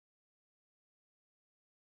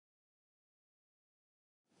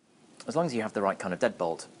As long as you have the right kind of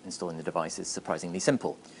deadbolt, installing the device is surprisingly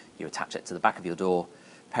simple. You attach it to the back of your door,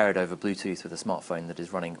 pair it over Bluetooth with a smartphone that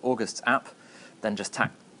is running August's app, then just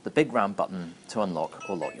tap the big round button to unlock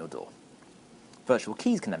or lock your door. Virtual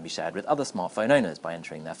keys can then be shared with other smartphone owners by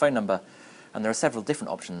entering their phone number, and there are several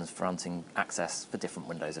different options for granting access for different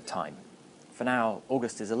windows of time. For now,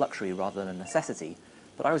 August is a luxury rather than a necessity,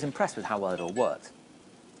 but I was impressed with how well it all worked.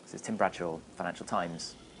 This is Tim Bradshaw, Financial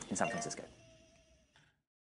Times, in San Francisco.